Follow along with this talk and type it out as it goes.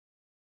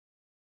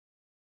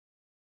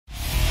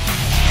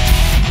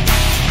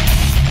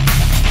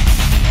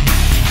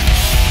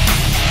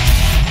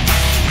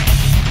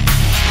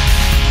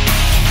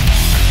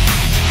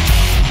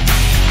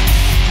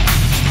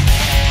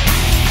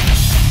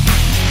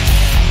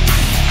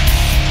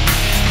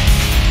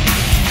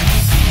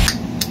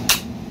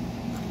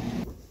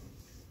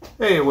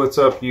Hey, what's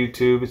up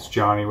YouTube? It's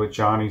Johnny with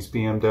Johnny's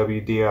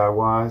BMW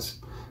DIYs.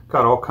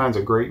 Got all kinds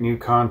of great new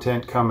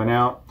content coming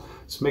out.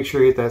 So make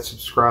sure you hit that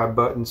subscribe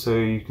button so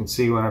you can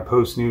see when I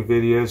post new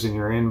videos in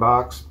your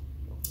inbox.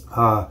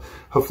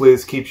 Hopefully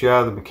this keeps you out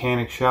of the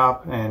mechanic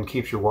shop and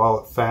keeps your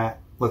wallet fat.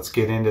 Let's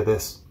get into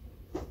this.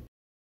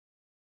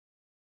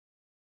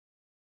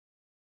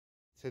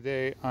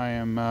 Today I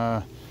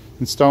am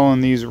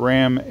installing these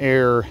ram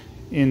air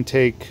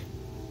intake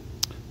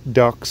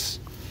ducts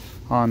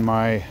on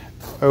my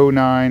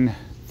 09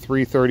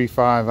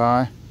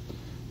 335i,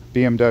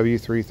 BMW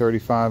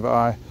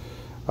 335i.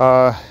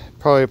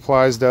 Probably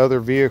applies to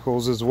other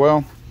vehicles as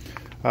well.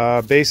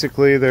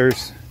 Basically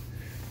there's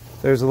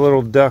a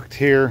little duct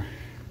here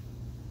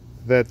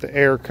that the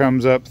air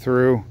comes up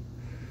through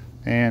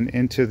and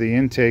into the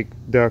intake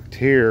duct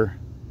here,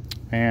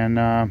 and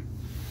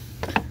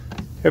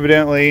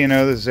evidently, you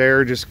know, this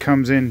air just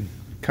comes in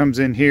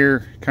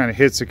here, kind of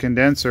hits a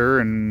condenser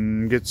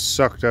and gets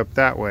sucked up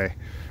that way.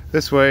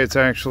 This way it's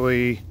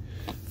actually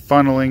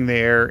funneling the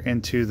air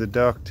into the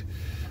duct.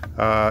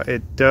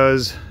 It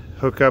does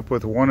hook up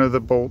with one of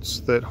the bolts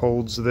that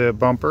holds the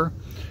bumper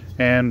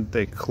and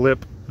the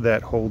clip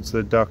that holds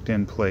the duct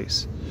in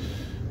place.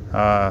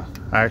 I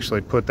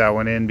actually put that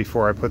one in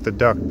before I put the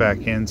duct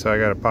back in, so I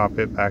got to pop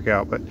it back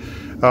out. But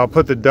I'll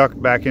put the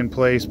duct back in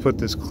place, put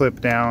this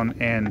clip down,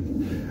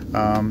 and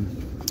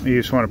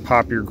you just want to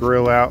pop your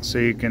grill out so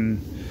you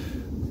can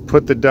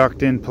put the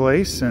duct in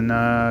place and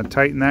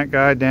tighten that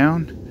guy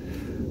down.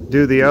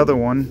 Do the other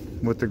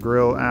one with the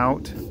grill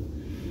out,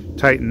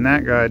 tighten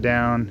that guy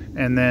down,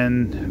 and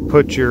then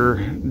put your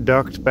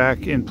duct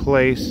back in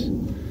place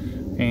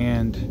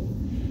and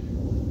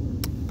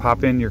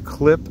pop in your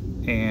clip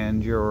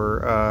and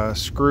your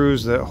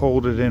screws that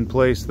hold it in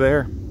place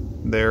there.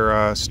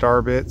 They're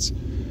star bits,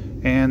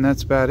 and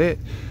that's about it.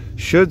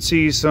 Should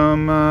see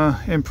some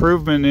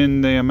improvement in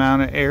the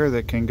amount of air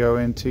that can go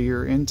into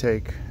your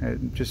intake.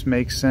 It just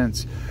makes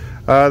sense.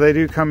 They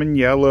do come in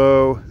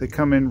yellow, they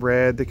come in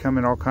red, they come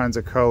in all kinds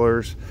of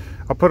colors.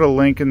 I'll put a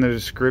link in the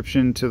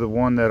description to the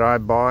one that I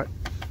bought.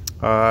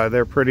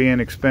 They're pretty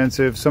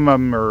inexpensive. Some of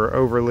them are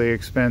overly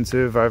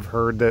expensive. I've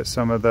heard that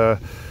some of the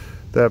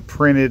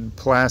printed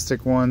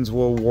plastic ones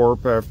will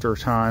warp after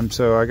time.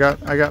 So I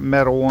got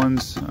metal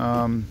ones,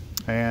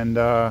 and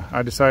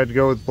I decided to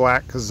go with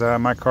black because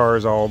my car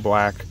is all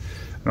black.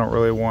 I don't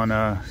really want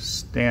to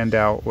stand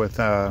out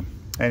with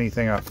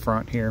anything up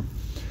front here.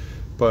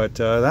 But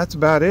that's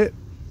about it.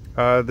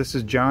 This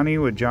is Johnny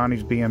with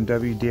Johnny's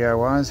BMW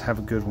DIYs. Have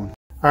a good one.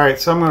 Alright,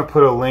 so I'm going to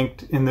put a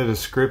link in the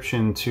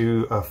description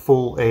to a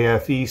full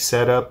AFE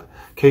setup.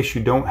 In case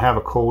you don't have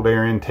a cold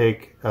air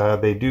intake,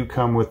 they do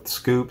come with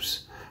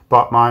scoops.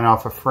 Bought mine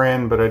off a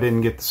friend, but I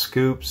didn't get the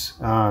scoops,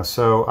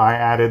 so I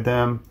added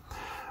them.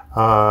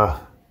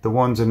 The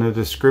ones in the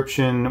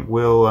description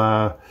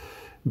will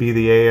be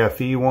the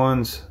AFE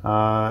ones,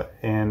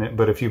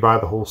 but if you buy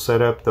the whole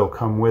setup, they'll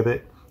come with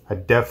it. I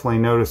definitely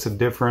notice a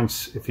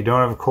difference. If you don't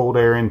have a cold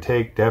air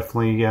intake,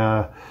 definitely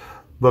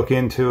look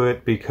into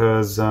it,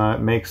 because it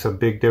makes a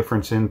big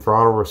difference in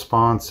throttle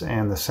response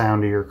and the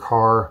sound of your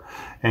car.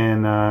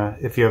 And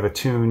if you have a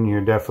tune,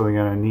 you're definitely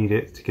going to need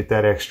it to get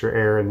that extra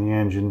air in the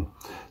engine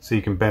so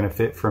you can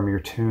benefit from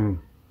your tune.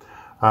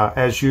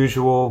 As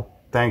usual,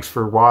 thanks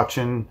for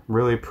watching.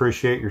 Really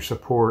appreciate your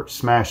support.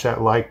 Smash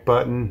that like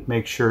button.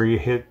 Make sure you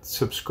hit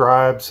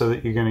subscribe so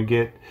that you're going to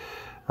get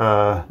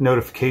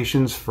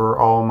notifications for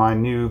all my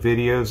new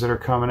videos that are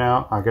coming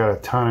out. I got a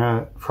ton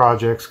of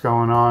projects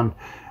going on,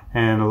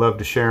 and I love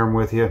to share them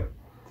with you.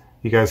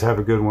 You guys have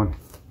a good one.